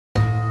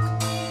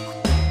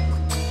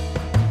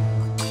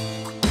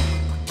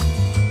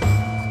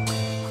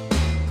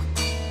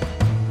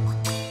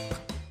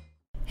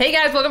Hey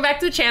guys, welcome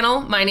back to the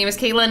channel. My name is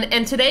Katelyn,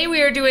 and today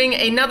we are doing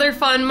another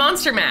fun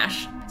Monster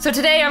Mash. So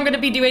today I'm going to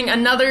be doing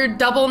another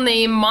double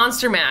name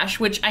Monster Mash,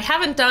 which I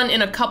haven't done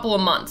in a couple of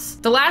months.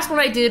 The last one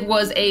I did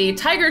was a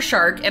tiger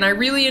shark, and I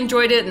really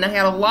enjoyed it, and I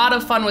had a lot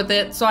of fun with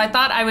it, so I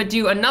thought I would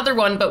do another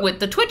one, but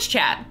with the Twitch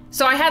chat.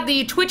 So I had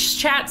the Twitch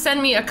chat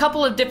send me a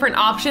couple of different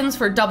options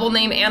for double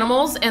name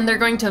animals, and they're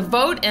going to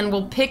vote and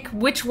we'll pick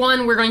which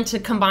one we're going to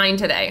combine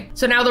today.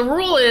 So now the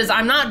rule is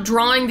I'm not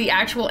drawing the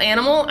actual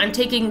animal, I'm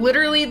taking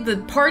literally the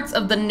parts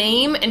of the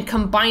name and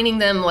combining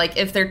them like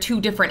if they're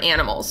two different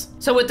animals.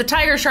 So with the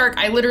tiger shark,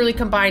 I literally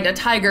combined a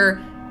tiger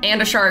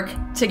and a shark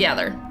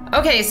together.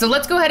 Okay, so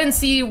let's go ahead and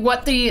see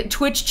what the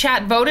Twitch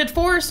chat voted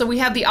for. So we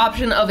have the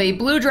option of a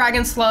blue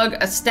dragon slug,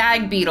 a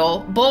stag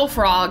beetle,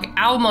 bullfrog,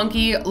 owl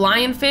monkey,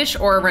 lionfish,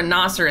 or a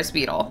rhinoceros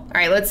beetle. All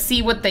right, let's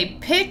see what they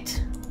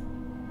picked.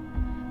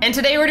 And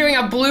today we're doing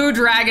a blue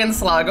dragon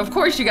slug. Of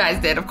course you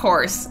guys did, of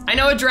course. I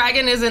know a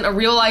dragon isn't a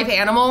real life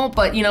animal,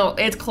 but you know,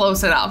 it's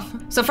close enough.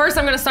 So first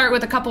I'm gonna start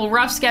with a couple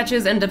rough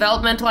sketches and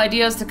developmental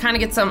ideas to kind of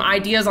get some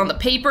ideas on the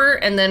paper,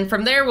 and then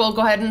from there we'll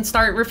go ahead and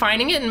start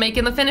refining it and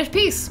making the finished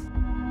piece.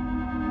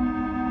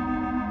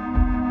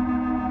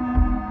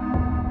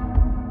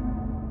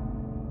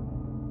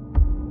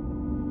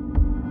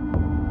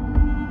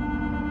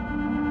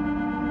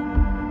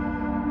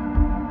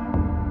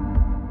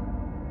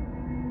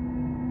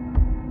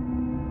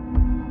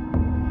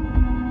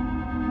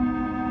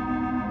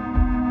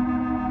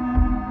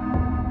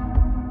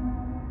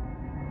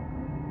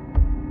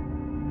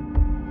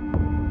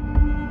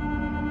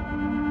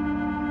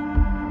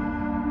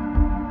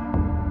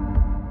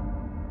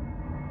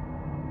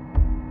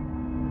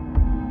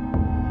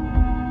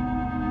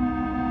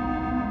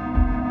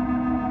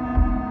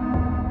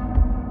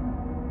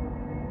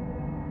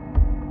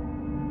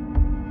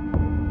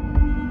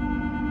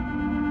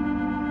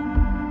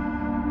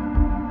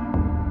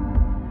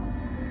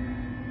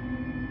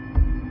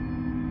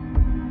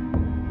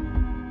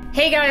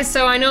 Hey guys,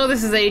 so I know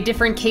this is a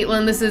different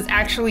Katelyn, this is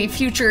actually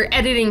future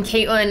editing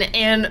Katelyn,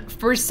 and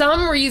for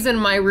some reason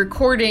my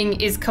recording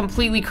is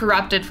completely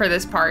corrupted for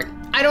this part.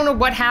 I don't know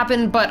what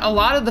happened, but a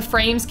lot of the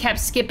frames kept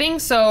skipping,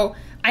 so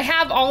I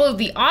have all of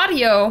the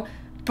audio,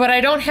 but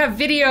I don't have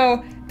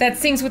video that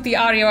syncs with the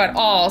audio at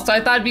all, so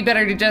I thought it'd be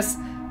better to just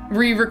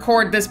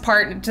re-record this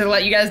part to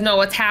let you guys know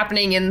what's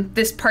happening in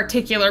this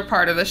particular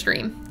part of the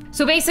stream.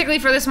 So basically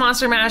for this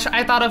Monster Mash,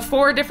 I thought of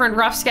 4 different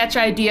rough sketch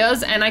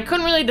ideas, and I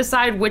couldn't really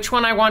decide which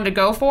one I wanted to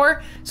go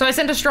for, so I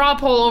sent a straw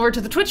poll over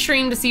to the Twitch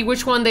stream to see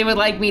which one they would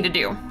like me to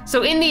do.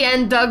 So in the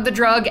end, Doug the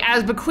Drug,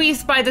 as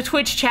bequeathed by the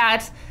Twitch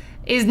chat,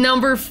 is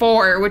number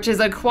 4, which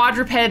is a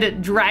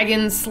quadruped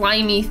dragon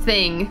slimy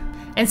thing.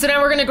 And so now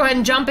we're gonna go ahead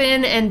and jump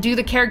in and do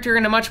the character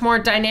in a much more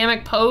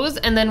dynamic pose,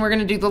 and then we're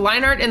gonna do the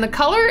line art and the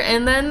color,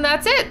 and then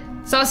that's it.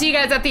 So I'll see you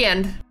guys at the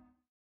end.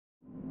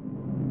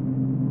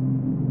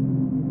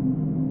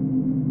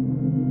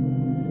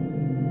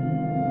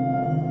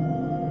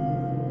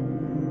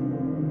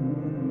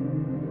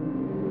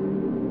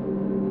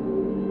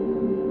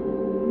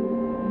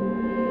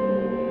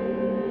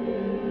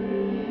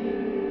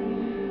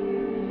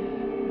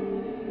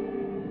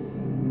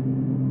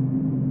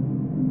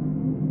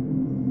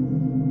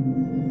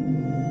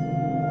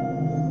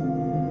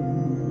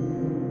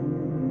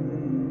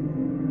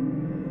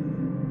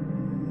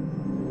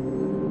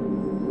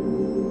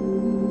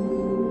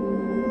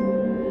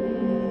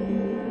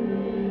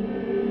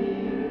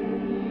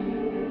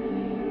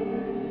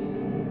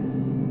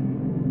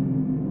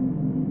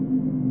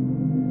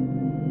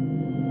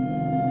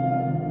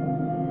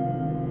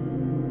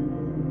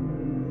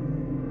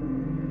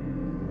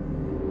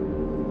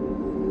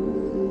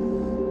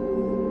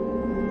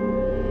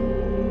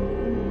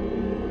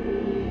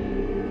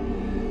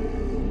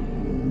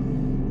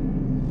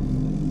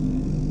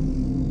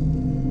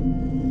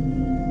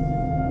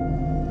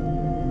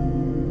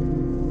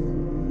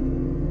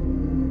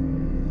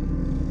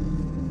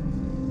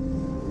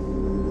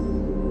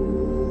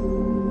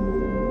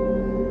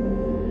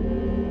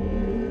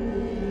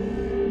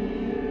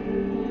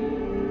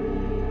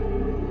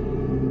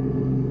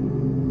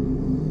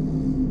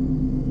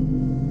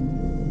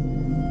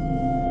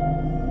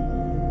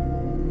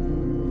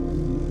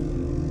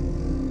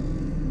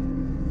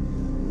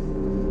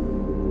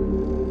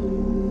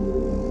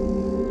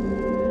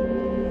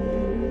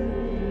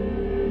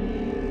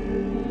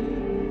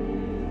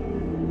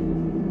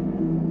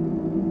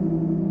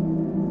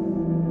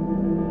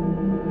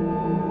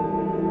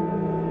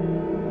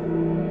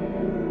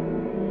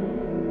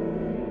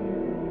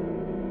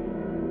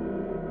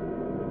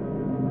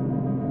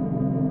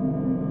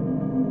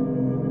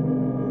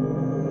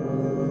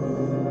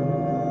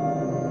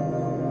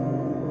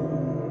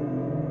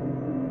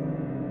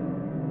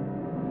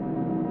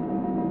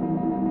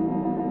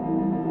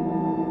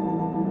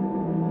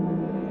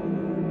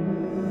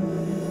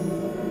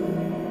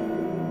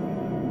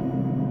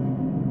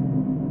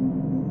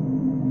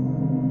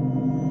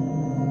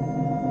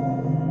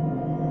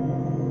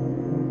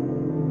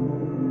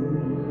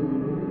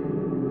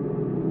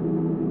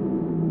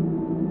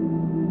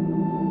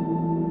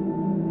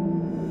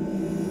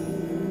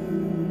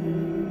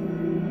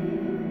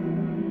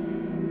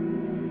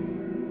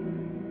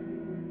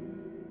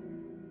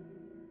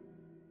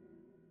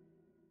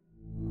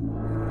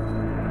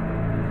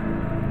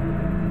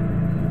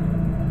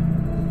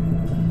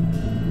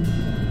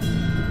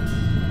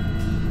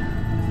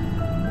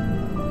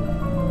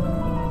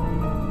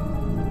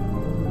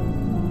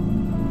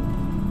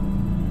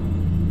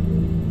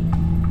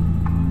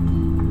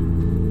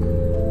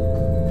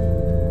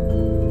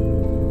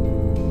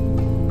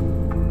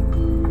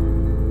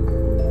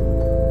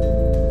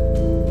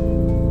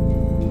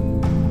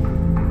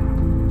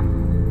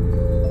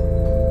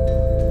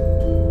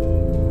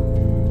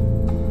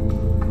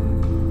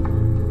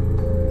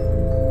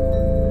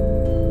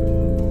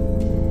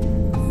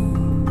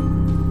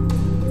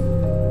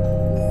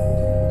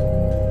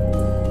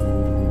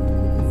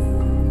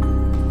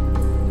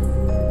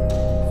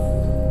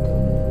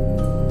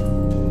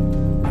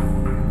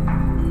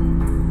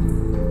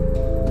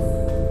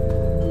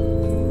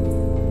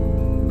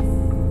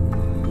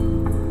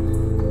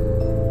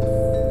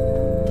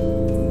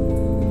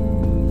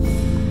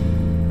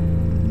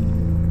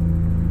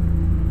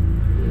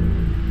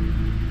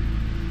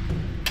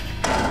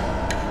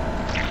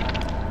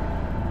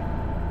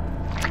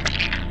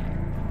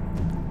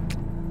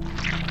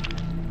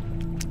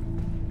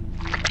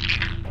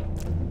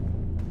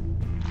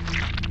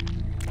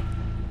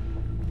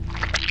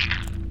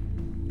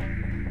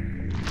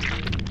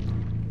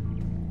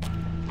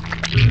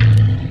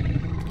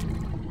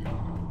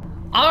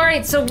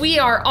 right, so we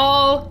are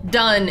all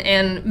done,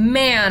 and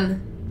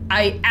man,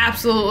 I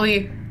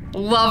absolutely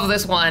love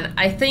this one.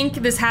 I think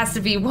this has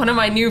to be one of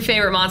my new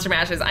favorite Monster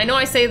Mashes. I know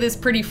I say this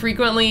pretty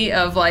frequently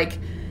of like,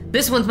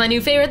 this one's my new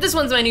favorite, this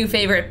one's my new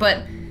favorite,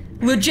 but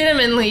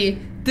legitimately,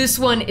 this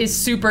one is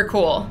super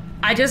cool.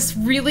 I just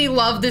really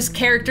love this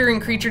character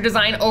and creature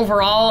design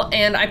overall,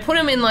 and I put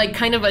him in like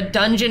kind of a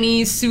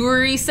dungeon-y,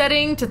 sewer-y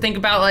setting to think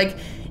about like,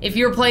 if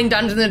you're playing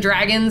Dungeons &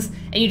 Dragons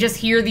and you just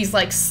hear these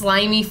like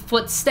slimy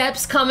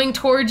footsteps coming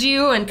towards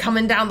you and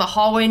coming down the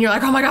hallway and you're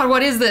like, oh my god,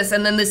 what is this?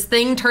 And then this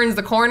thing turns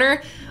the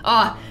corner.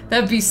 Ah,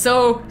 that'd be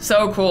so,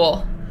 so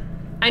cool.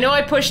 I know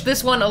I pushed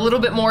this one a little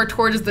bit more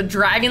towards the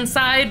dragon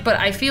side, but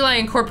I feel I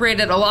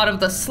incorporated a lot of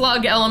the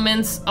slug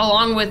elements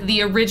along with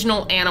the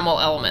original animal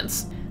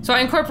elements. So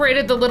I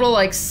incorporated the little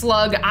like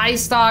slug eye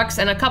stalks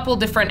and a couple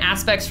different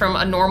aspects from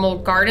a normal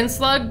garden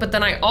slug, but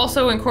then I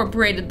also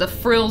incorporated the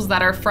frills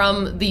that are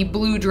from the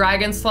Blue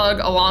Dragon Slug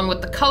along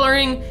with the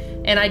coloring,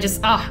 and I just,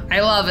 I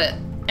love it.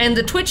 And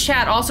the Twitch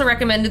chat also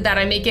recommended that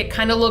I make it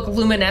kind of look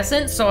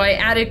luminescent, so I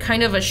added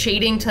kind of a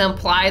shading to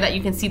imply that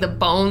you can see the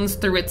bones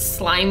through its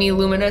slimy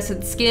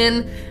luminescent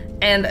skin,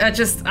 and I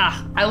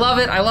love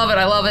it, I love it,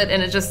 I love it,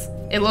 and it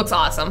looks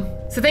awesome.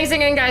 So thanks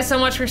again guys so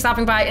much for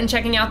stopping by and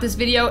checking out this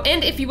video,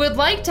 and if you would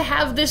like to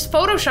have this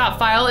Photoshop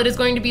file, it is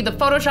going to be the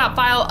Photoshop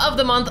file of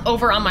the month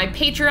over on my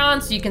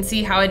Patreon, so you can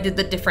see how I did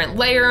the different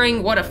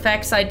layering, what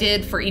effects I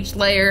did for each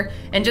layer,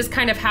 and just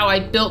kind of how I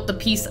built the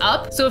piece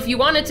up. So if you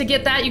wanted to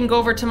get that, you can go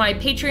over to my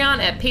Patreon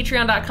at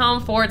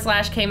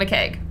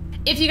patreon.com/KMcCaigue.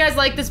 If you guys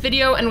like this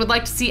video and would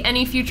like to see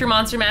any future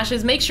Monster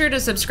Mashes, make sure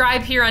to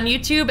subscribe here on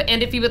YouTube,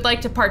 and if you would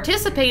like to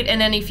participate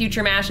in any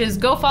future mashes,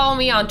 go follow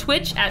me on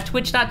Twitch at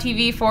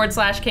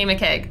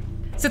twitch.tv/KMcCaigue.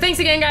 So thanks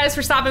again guys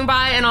for stopping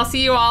by, and I'll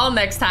see you all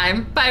next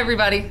time. Bye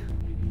everybody.